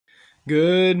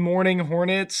Good morning,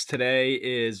 Hornets. Today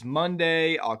is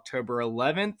Monday, October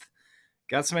 11th.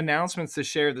 Got some announcements to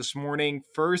share this morning.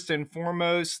 First and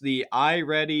foremost, the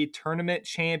iReady tournament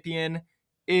champion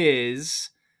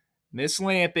is Miss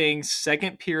Lamping's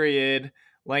second period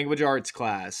language arts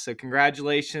class. So,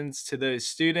 congratulations to those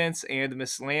students and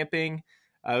Miss Lamping.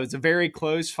 It was a very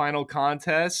close final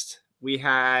contest. We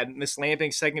had Miss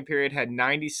Lamping's second period had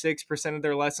 96% of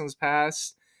their lessons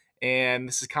passed, and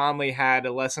Mrs. Conley had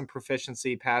a lesson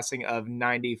proficiency passing of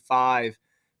 95%.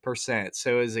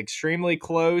 So, it was extremely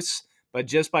close, but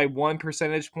just by 1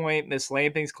 percentage point, Miss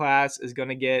Lamping's class is going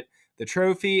to get the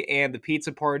trophy and the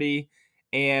pizza party.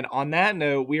 And on that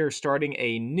note, we are starting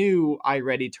a new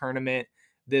iReady tournament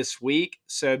this week.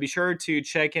 So be sure to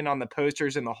check in on the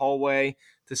posters in the hallway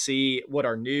to see what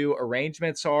our new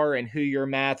arrangements are and who your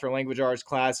math or language arts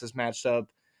class is matched up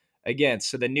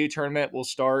against. So the new tournament will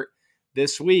start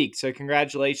this week. So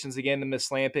congratulations again to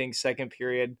Miss Lamping's second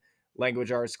period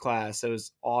language arts class. It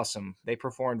was awesome. They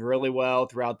performed really well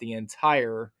throughout the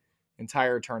entire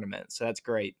tournament. So that's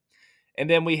great. And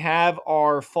then we have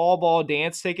our fall ball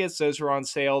dance tickets. Those were on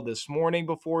sale this morning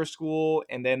before school.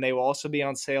 And then they will also be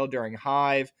on sale during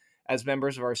Hive as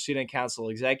members of our student council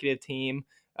executive team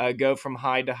go from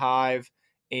Hive to Hive.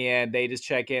 And they just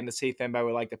check in to see if anybody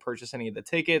would like to purchase any of the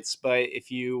tickets. But if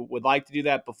you would like to do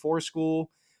that before school,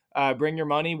 bring your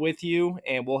money with you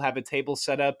and we'll have a table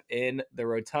set up in the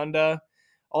rotunda.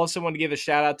 Also, want to give a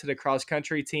shout out to the cross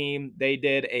country team. They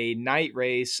did a night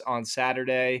race on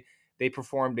Saturday. They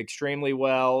performed extremely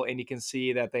well, and you can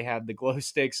see that they have the glow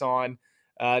sticks on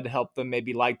to help them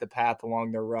maybe light the path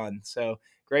along their run. So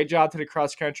great job to the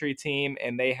cross country team,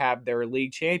 and they have their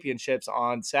league championships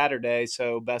on Saturday.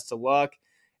 So best of luck.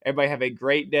 Everybody have a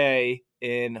great day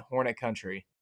in Hornet Country.